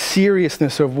the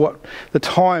seriousness of what the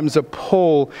times that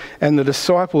Paul and the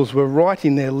disciples were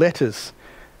writing their letters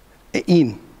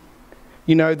in.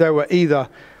 You know, they were either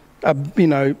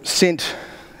sent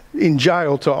in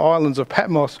jail to islands of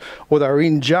Patmos, or they were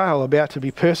in jail about to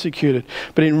be persecuted.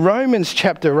 But in Romans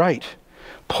chapter 8,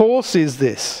 Paul says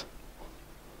this.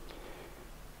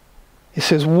 He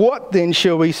says, "What then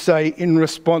shall we say in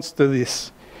response to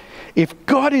this? If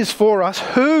God is for us,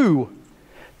 who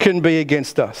can be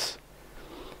against us?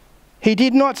 He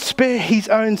did not spare his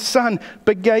own son,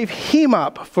 but gave him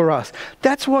up for us."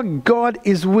 That's what God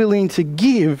is willing to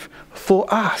give for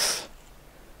us.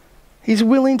 He's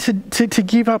willing to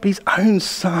give up his own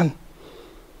son.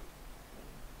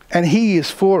 And he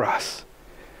is for us.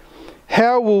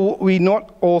 How will we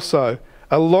not also,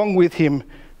 along with him,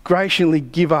 graciously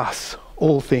give us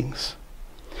all things?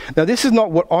 Now, this is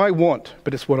not what I want,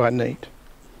 but it's what I need.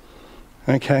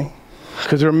 Okay?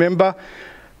 Because remember,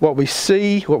 what we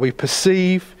see, what we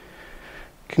perceive,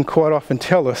 can quite often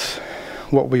tell us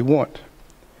what we want.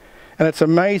 And it's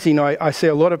amazing, I see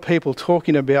a lot of people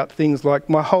talking about things like,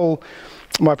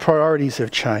 my priorities have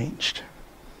changed.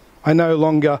 I no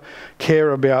longer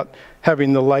care about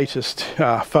having the latest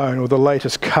phone or the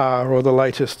latest car or the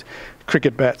latest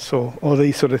cricket bats or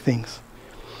these sort of things.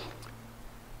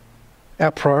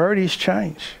 Our priorities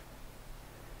change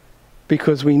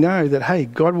because we know that, hey,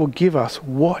 God will give us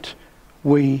what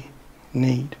we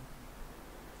need.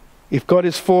 If God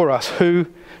is for us, who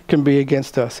can be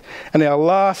against us? And our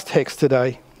last text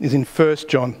today is in 1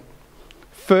 John.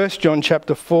 1 John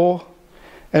chapter 4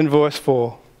 and verse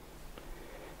 4.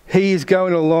 He is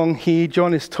going along here.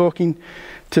 John is talking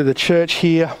to the church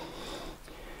here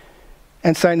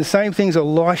and saying the same things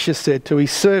Elisha said to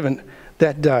his servant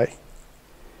that day.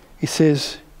 He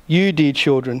says, "You, dear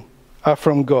children, are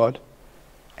from God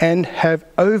and have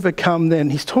overcome them."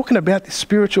 He's talking about this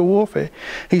spiritual warfare.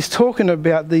 He's talking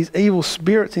about these evil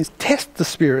spirits. He's test the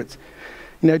spirits.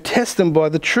 Test them by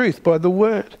the truth, by the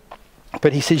word.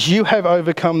 But he says, you have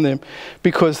overcome them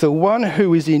because the one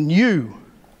who is in you,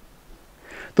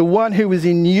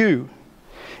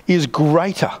 is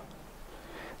greater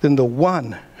than the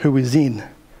one who is in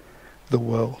the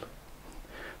world.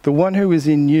 The one who is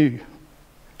in you,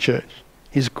 church,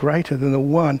 is greater than the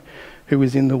one who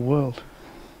is in the world.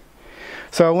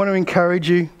 So I want to encourage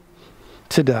you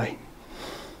today,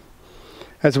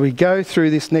 as we go through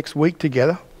this next week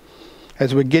together,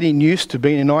 as we're getting used to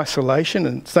being in isolation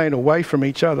and staying away from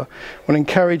each other, I want to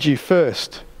encourage you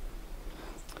first,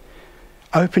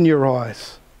 open your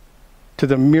eyes to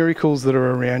the miracles that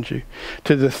are around you,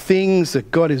 to the things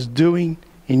that God is doing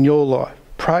in your life.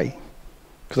 Pray,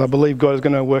 because I believe God is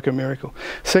going to work a miracle.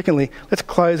 Secondly, let's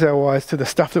close our eyes to the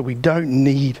stuff that we don't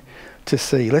need to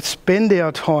see. Let's spend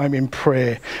our time in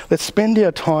prayer. Let's spend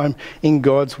our time in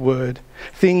God's word.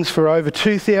 Things for over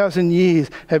 2,000 years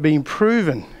have been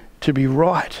proven to be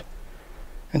right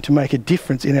and to make a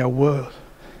difference in our world.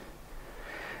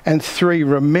 And 3,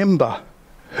 remember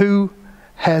who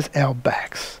has our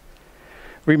backs.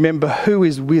 Remember who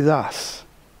is with us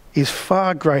is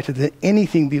far greater than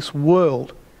anything this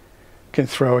world can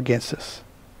throw against us.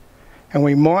 And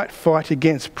we might fight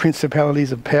against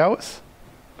principalities and powers,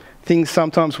 things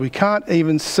sometimes we can't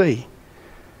even see,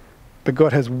 but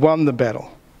God has won the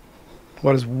battle.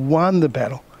 God has won the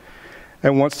battle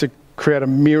and wants to create a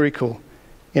miracle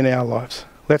in our lives.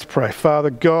 Let's pray. Father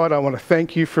God, I want to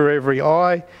thank you for every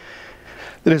eye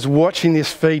that is watching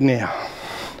this feed now.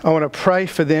 I want to pray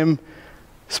for them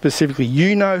specifically.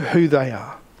 You know who they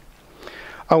are.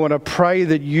 I want to pray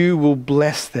that you will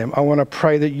bless them. I want to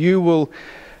pray that you will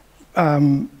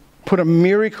put a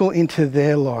miracle into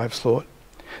their lives, Lord.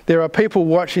 There are people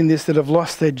watching this that have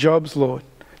lost their jobs, Lord.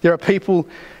 There are people,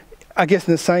 I guess,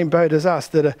 in the same boat as us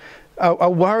that are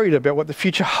worried about what the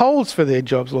future holds for their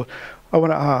jobs, Lord. I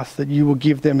want to ask that you will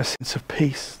give them a sense of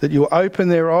peace, that you will open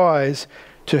their eyes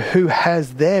to who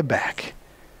has their back,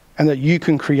 and that you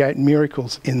can create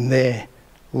miracles in their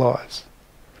lives.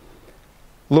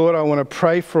 Lord, I want to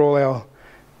pray for all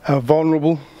our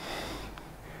vulnerable.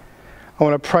 I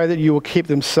want to pray that you will keep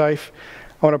them safe.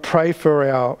 I want to pray for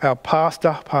our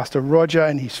pastor, Pastor Roger,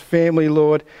 and his family,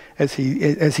 Lord, as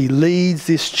he leads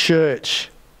this church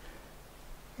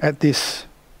at this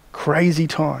crazy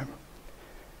time.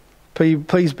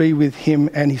 Please be with him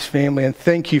and his family, and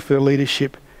thank you for the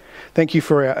leadership. Thank you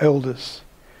for our elders.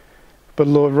 But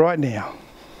Lord, right now,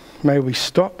 may we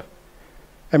stop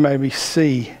and may we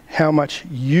see how much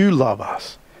you love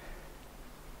us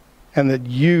and that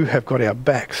you have got our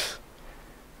backs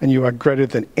and you are greater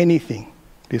than anything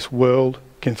this world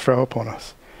can throw upon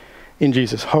us. In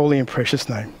Jesus' holy and precious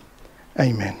name,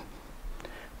 amen.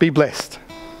 Be blessed.